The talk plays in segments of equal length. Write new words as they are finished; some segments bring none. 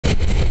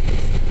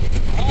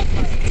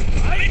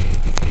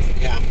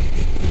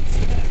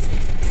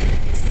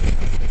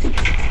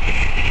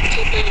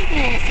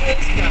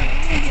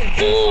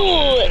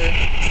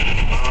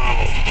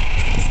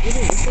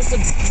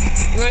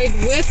ride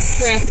with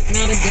traffic,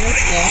 not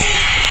against it.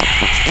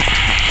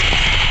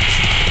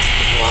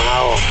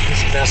 Wow,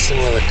 he's messing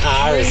with a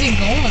car. Where is he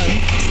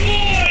going?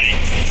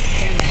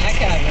 Scaring the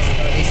heck out of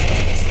everybody.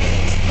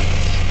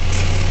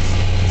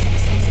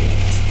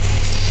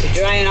 We're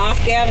drying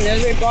off, Gavin.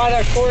 There's where we bought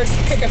our Ford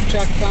pickup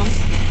truck from.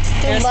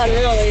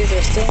 Pastorelli's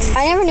are still.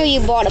 I never knew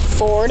you bought a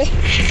Ford.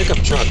 Pickup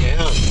truck,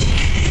 yeah.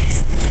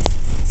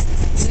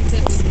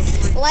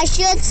 Well, I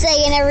should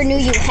say I never knew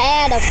you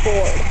had a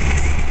Ford.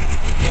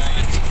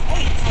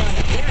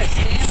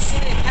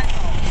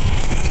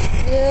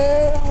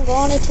 Yeah, I'm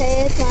gonna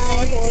take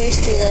my horse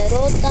to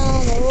little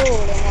down the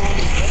road.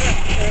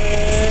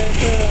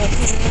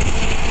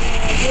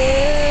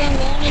 Yeah, I'm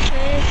gonna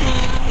take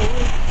my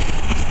horse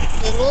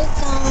little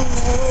down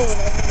the road.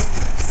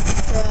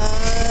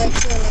 Right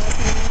to left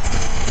hand.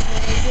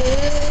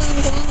 Yeah, I'm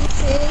gonna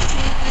take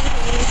my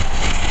horse little down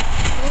the road.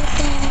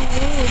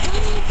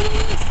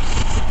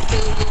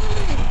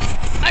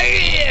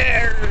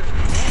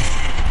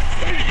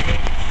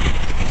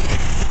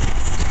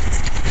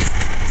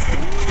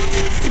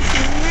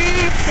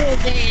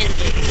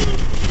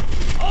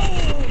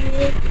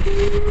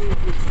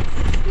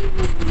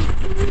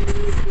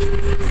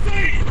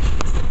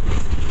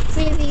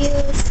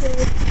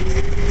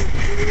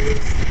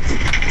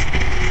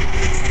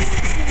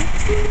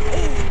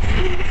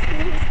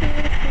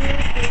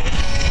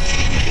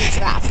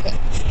 Dropped it.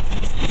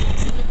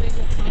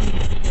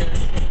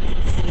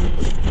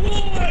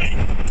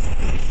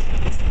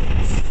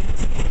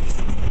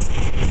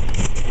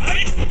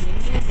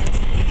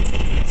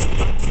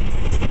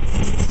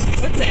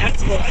 What's the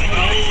expo?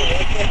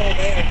 What's the whole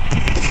there?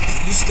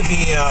 Used to be,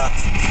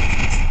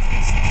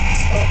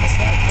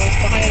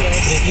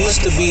 it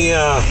used to be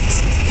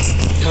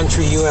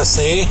Country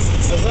USA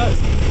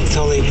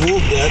until they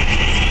moved it.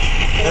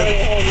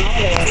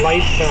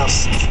 Light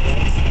Fest.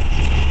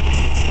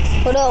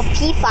 What about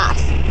PFAS?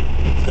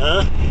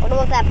 Huh? What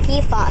about that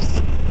PFAS?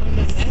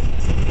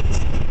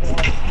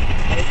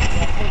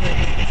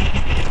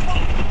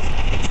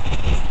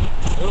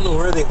 I don't know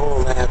where they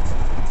hold that.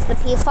 The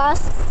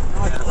PFAS?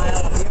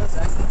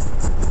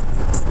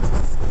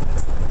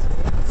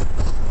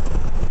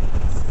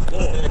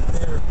 Back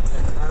there,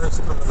 that car's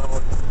coming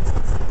out.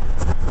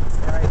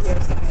 Right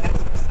here's the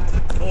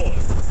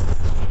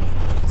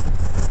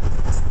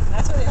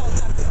That's where the whole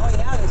country. Oh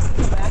yeah, there's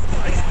people back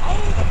there. Yeah.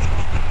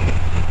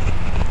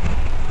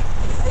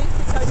 I used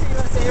to Country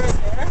USA right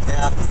there.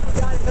 Yeah. Oh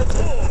God, that's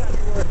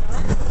country work,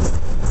 huh?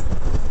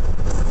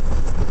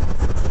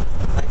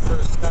 I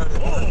first started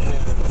working in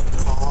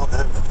all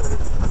that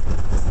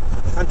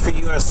Country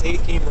USA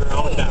came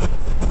around.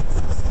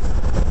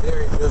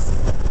 Very busy.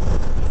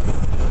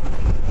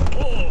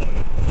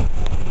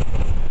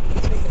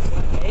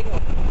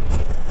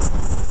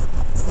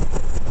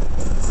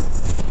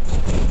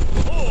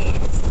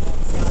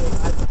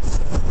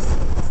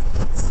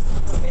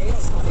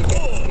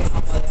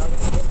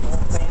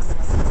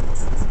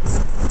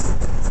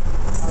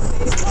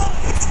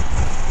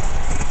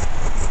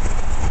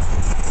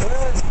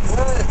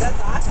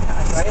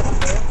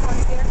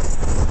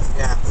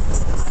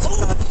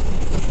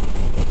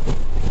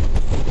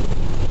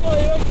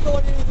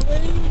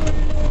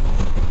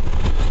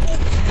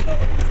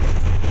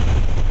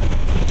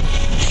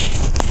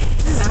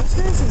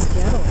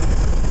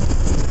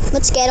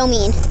 What's ghetto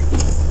mean?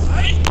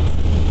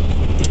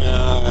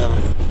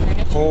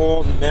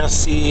 Cold,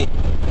 messy.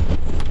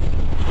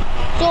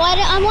 So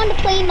I want to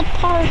play in the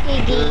park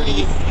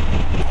again.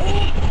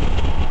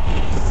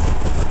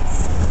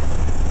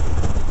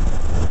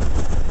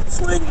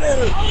 Swing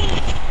better.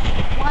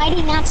 Why did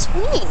he not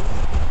swing?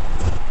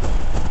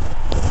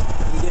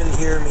 You didn't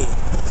hear me.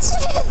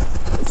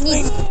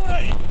 Swing.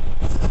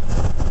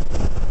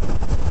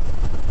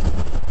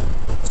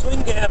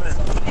 Swing, Gavin.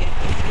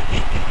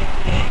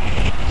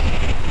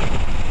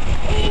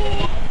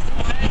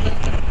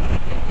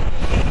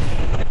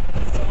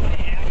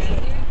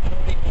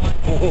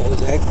 Oh,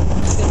 Zach. In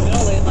the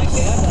middle lane like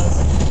Dad does.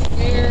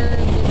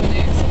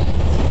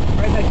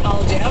 Right by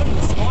College Avenue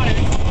this morning.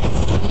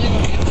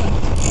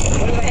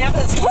 What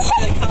happened this morning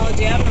at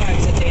College Avenue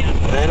exit, Dan?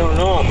 I don't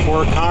know.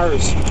 4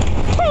 cars.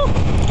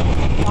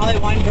 Probably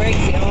one break,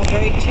 the other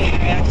break chain.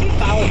 I actually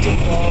followed too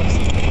close.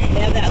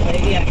 They have that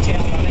lady on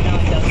channel. Let me know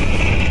it doesn't.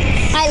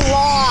 I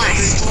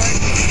lost.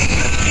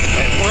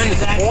 At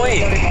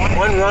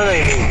one run,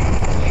 I mean.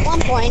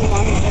 1.1.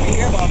 Never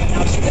hear about it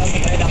now. She does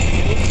it right off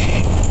the news.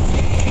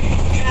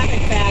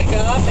 Traffic back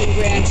up and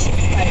Grand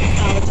by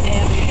College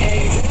Avenue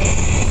exit.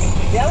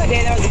 The other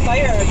day there was a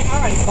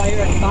car on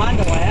fire in Fond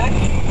du Lac.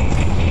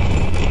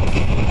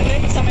 I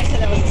think somebody said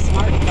that was a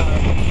smart car.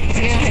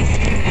 Yeah, I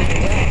see that.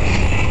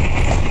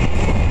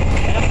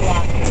 That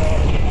blocked the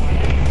road in the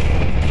morning.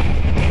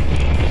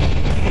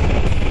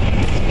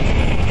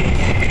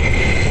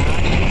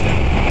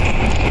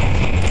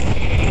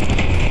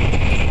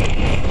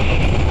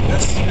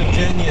 West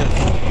Virginia.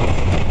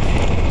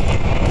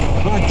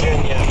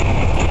 Virginia.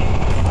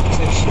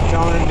 Said she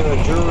fell into a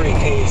jewelry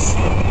case.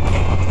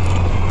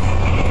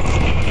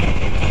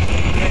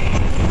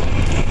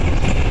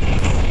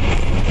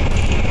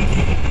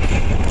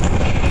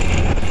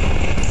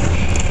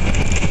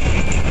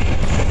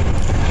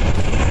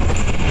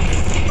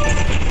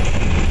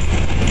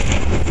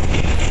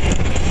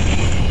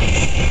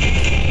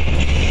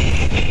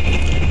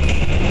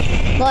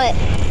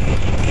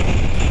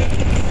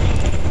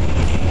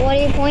 What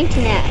are you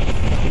pointing at?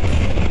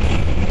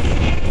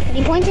 What are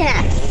you pointing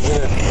at?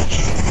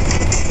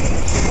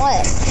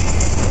 What?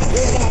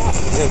 You're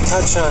gonna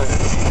touch on it.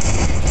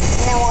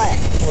 And then what?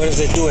 What does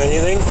it do?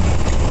 Anything?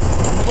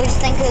 What do you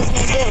think it was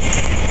gonna do?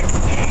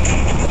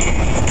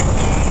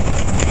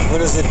 What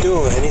does it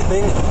do?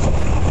 Anything?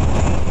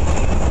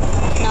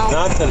 No.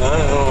 Nothing. I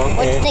don't know.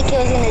 What do you Okay. think it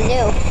was gonna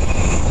do?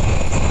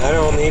 I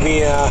don't know.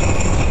 Maybe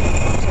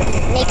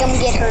Make them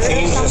get hurt or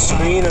change the something?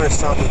 screen or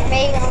something. Or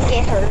maybe them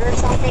get hurt or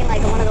something,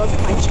 like one of those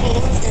punch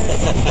games.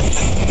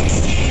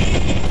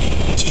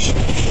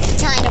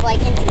 Kind of like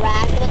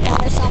interact with them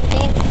or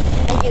something.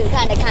 And you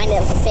kind of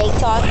fake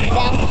talk to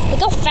them.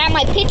 Look how fat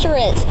my picture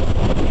is.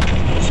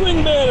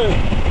 Swing better.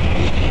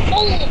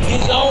 Oh!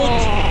 He's out.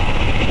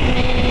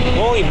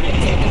 Oh,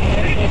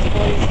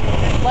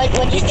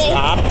 What'd you he say?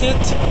 dropped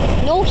it.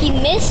 No, he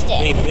missed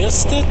it. He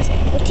missed it.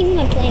 What team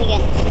am I playing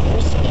against?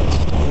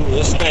 Ooh,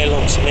 this guy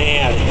looks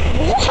mad.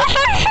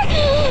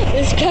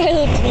 This guy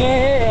looks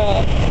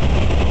mad.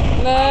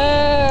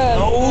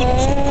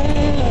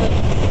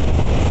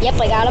 Yep,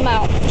 I got him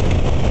out.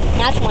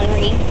 That's one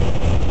read.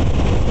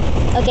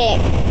 Okay.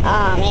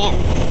 Ah, man.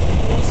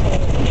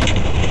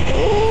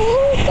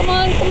 Ooh, come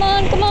on, come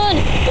on, come on.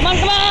 Come on,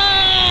 come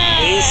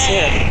on. Base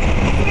hit.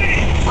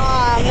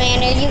 Aw,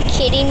 man, are you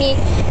kidding me?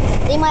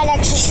 They might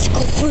actually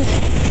score.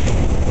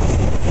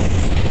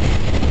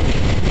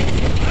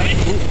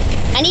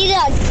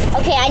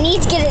 I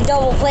need to get a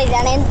double play.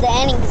 That ends the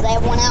inning because I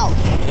have one out.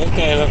 That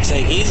guy looks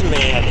like he's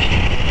mad.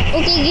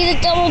 Okay, get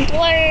a double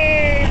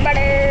play.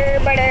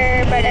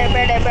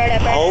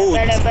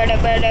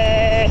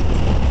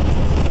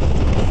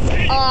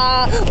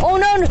 Oh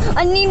no,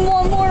 I need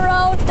one more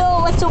out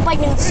though. Let's hope I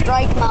can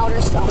strike him out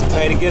or something.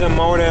 Try to get him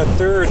out at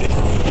third.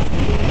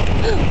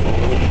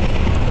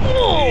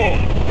 Oh,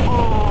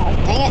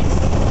 dang it.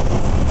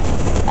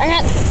 Dang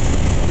it.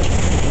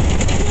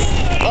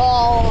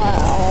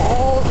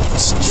 Oh,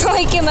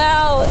 strike him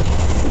out.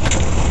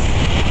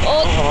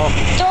 Oh,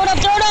 throw it up,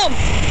 throw it up.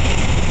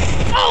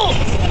 Oh,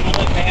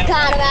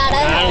 got him out.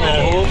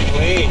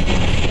 Wait.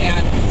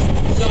 And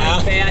it's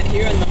always bad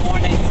here in the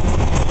morning.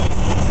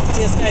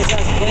 This guy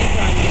has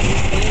blinker on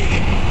his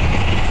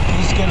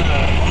He's gonna.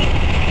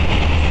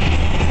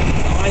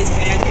 It's always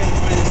bad here in the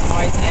morning. There's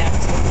always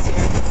accidents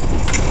here.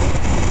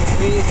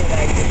 Trees are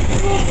like this.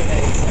 Trees are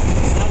like this.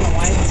 I don't know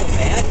why it's so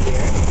bad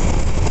here.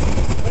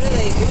 What do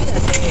they do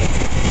that day?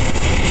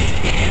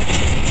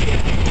 Accidents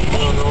here. I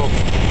don't know.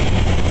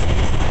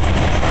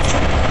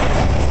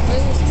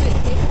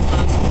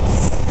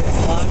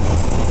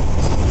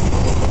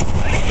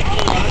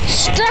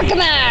 Struck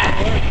him out.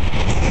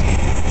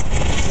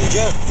 Did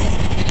ya?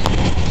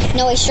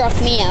 No, he struck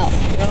me out.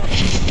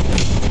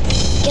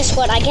 Guess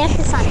what? I got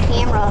this on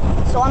camera,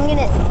 so I'm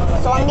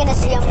gonna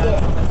see him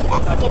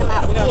get him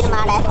out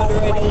at home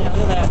plate.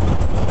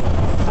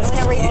 I'm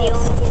gonna review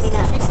him,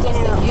 get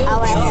him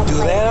out at home Do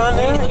plate. that on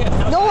there?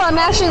 No, I'm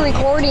actually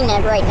recording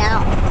it right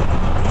now.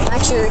 I'm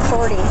actually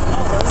recording.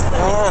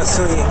 Oh,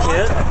 so you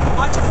can?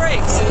 Watch your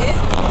brakes, see?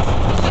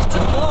 It's just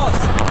too close.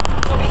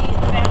 So we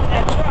hit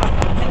that truck,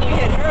 and you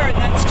hit her, and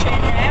that's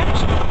chain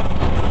reaction.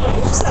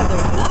 You said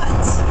they're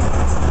nuts.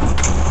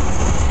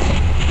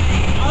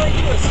 All they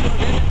do is swim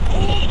in.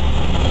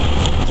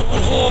 Throw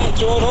it home,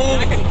 throw it home.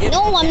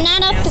 No, I'm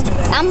not up to.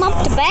 I'm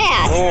up to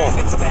bat. Oh.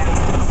 It's bad.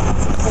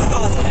 We'll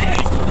call it an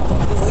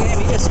accident.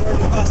 We just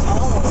swerved across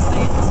all those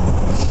lanes.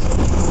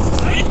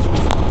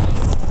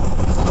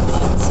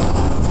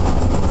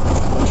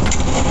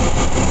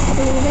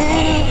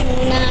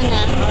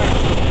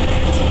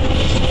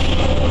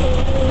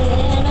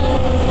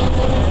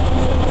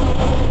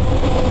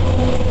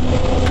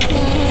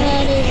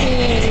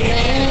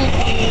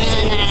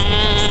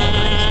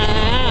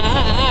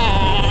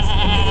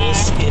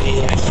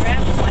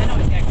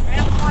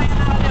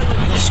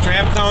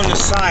 Strap down the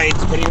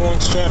sides, but he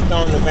won't strap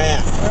down the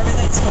back.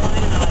 Everything's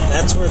flying out of it.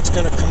 That's where it's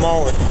going to come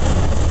out.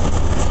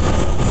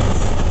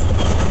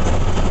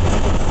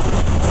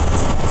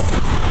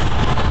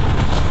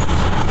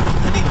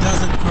 And he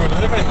does it for a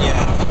living yet.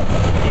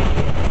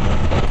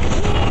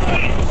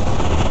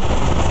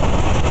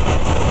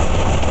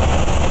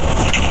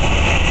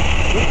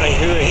 I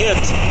hear a hit.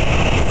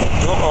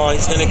 Uh-oh,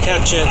 he's going to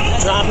catch it.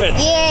 Drop it.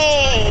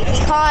 Yay! He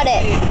caught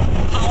it.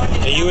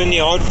 Are you in the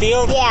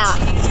outfield? Yeah.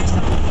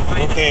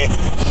 Okay.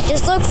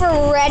 Just look for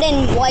red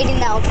and white in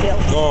the outfield.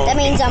 Oh, That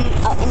means I'm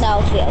in the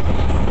outfield.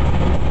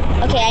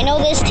 Okay, I know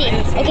this team.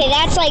 Okay,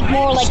 that's like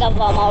more like a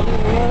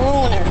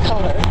maroon or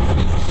color.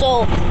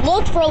 So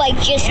look for like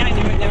just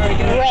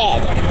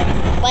red,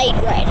 light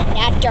red,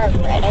 not dark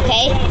red,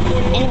 okay?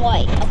 And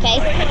white,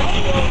 okay?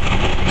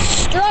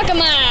 Struck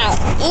him out.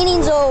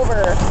 Inning's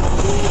over.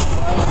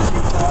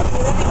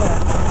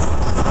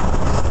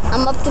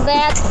 I'm up to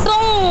bat.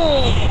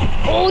 Boom!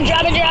 Oh,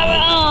 drop it, drop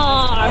it.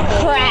 Oh,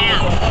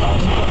 crap.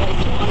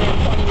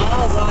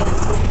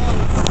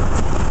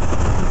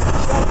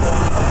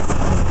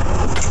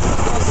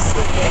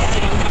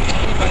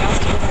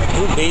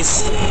 Ooh,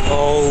 base.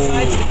 Oh.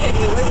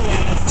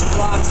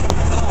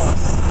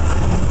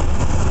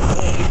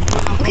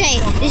 Okay,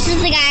 this This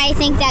is the guy I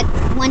think that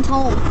went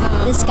home.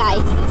 This guy.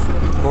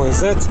 Who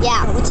is it?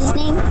 Yeah, what's his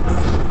name?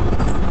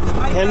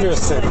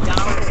 Henderson.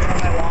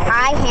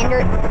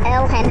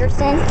 L.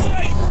 Henderson.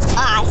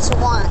 I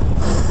swan.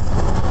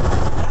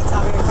 That's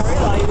how we recovered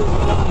all you do.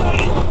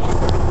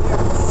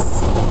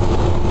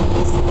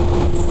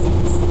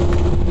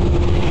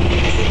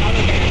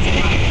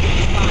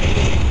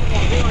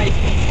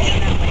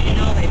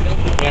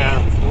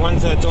 Yeah, the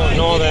ones that don't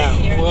know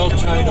that will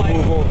try to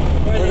move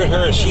over. Look at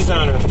her, she's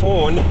on her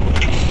phone.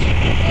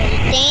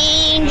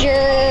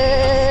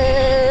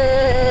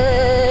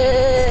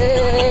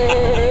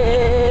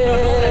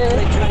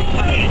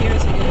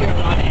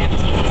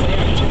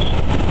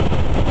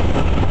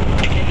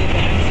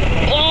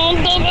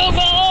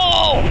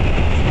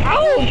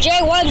 Oh, Jay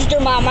Webster,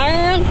 my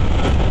man.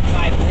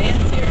 5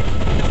 lanes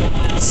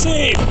here.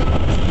 Safe.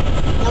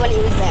 Nobody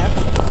was there.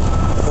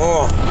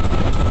 Oh,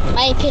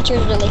 My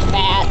picture's really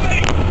fat.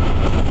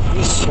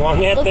 you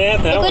swung at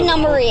that? Look what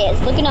number he is.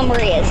 Look what number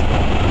he is.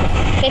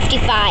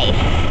 55.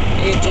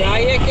 Are you dry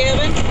yet,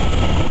 Kevin?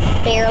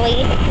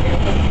 Barely.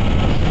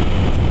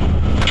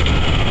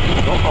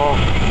 Uh-oh.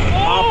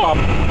 Pop up.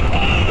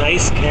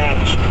 Nice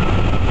catch.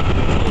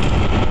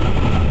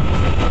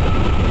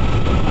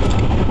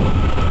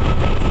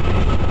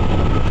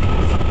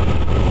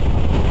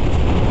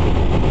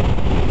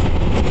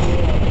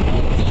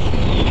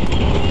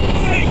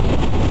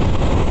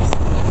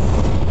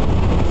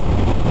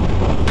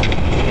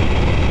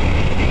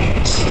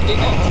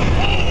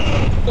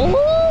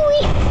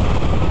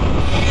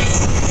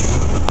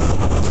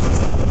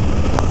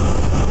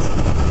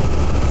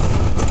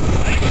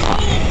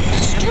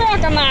 Struck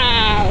him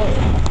out.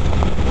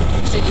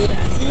 Should do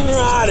that. You're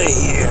out of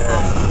here.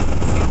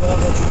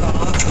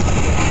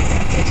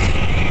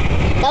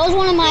 That was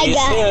one of my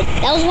guys.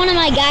 That was one of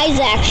my guys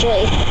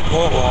actually.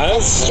 What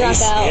was? Struck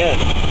Nice out. hit.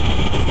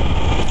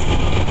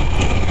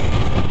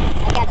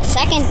 I got a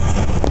second.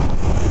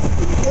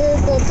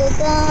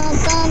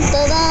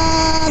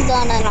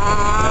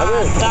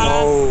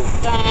 No.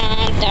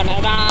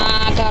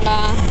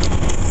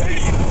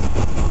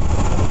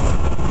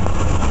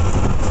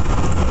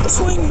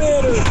 Swing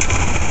better.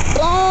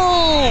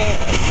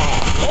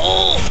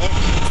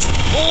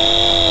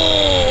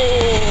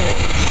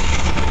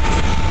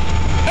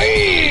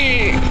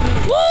 Hey!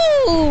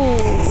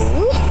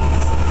 Woo!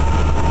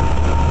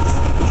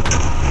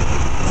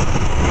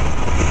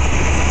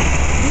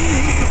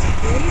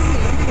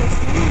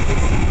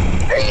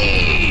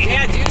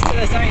 Dad used to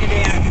this every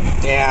day.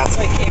 Yeah.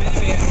 So I came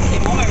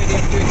home every day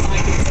after 3 o'clock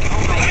and say,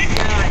 oh my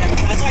God.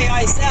 That's why he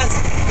always says,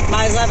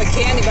 might as well have a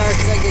candy bar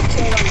because I get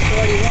killed on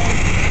 41.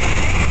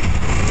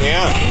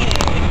 Yeah.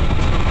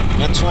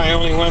 That's why I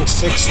only went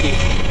 60.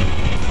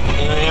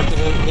 And I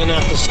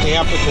have to stay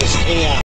up with this chaos.